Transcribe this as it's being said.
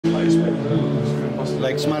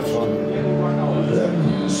like smartphone.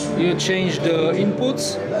 You change the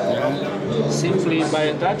inputs simply by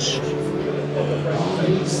a touch.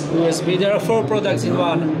 USB. There are 4 products in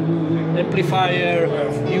one: amplifier,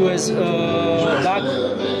 DAC,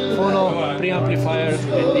 phono, preamplifier,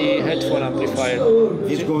 and the headphone amplifier.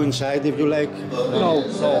 These go inside if you like. No.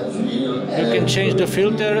 You can change the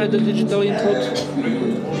filter at the digital input.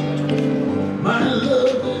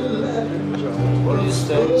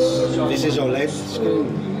 This is OLED screen.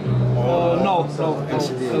 No,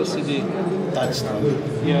 LCD. Touch now.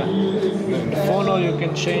 Yeah. Phono, you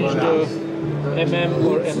can change the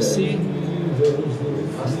or MC.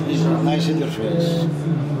 Nice interface.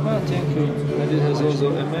 Thank you. And it has also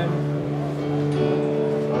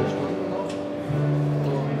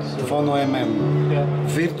Phono Yeah.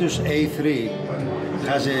 Vitus A3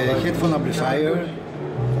 has a headphone amplifier,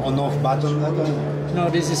 on-off button. No,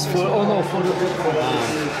 this is for on-off for the headphone.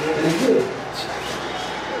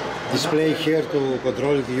 Display here to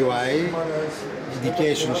control the UI.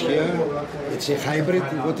 Indications here. It's a hybrid.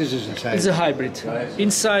 What is this inside? It's a hybrid.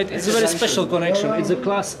 Inside, it's a very special connection. It's a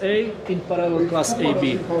Class A in parallel Class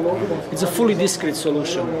AB. It's a fully discrete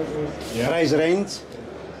solution. Price range?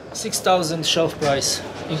 6,000 shelf price,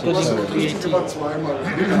 including VAT.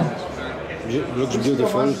 Looks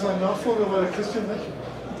beautiful.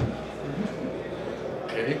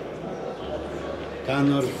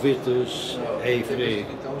 Canor Vitus A3,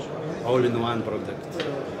 all-in-one product.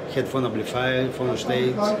 Headphone amplifier, phono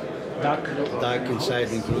stage, DAC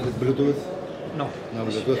inside included, Bluetooth. No. No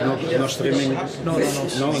Bluetooth, no streaming.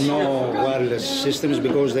 No wireless systems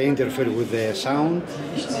because they interfere with the sound.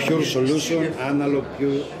 Pure solution, analog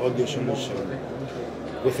pure audio solution.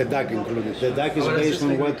 With a DAC included. The DAC is based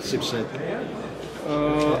on what chipset?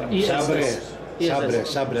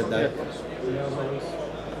 Sabre DAC.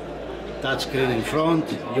 Touch screen in front.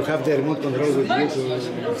 You have the remote control with you.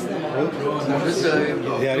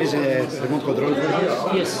 There is a remote control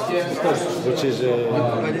for this? Yes, of course. Which is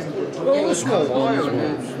small.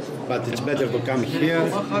 But it's better to come here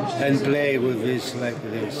and play with this like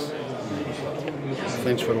this.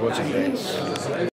 Thanks for watching, guys.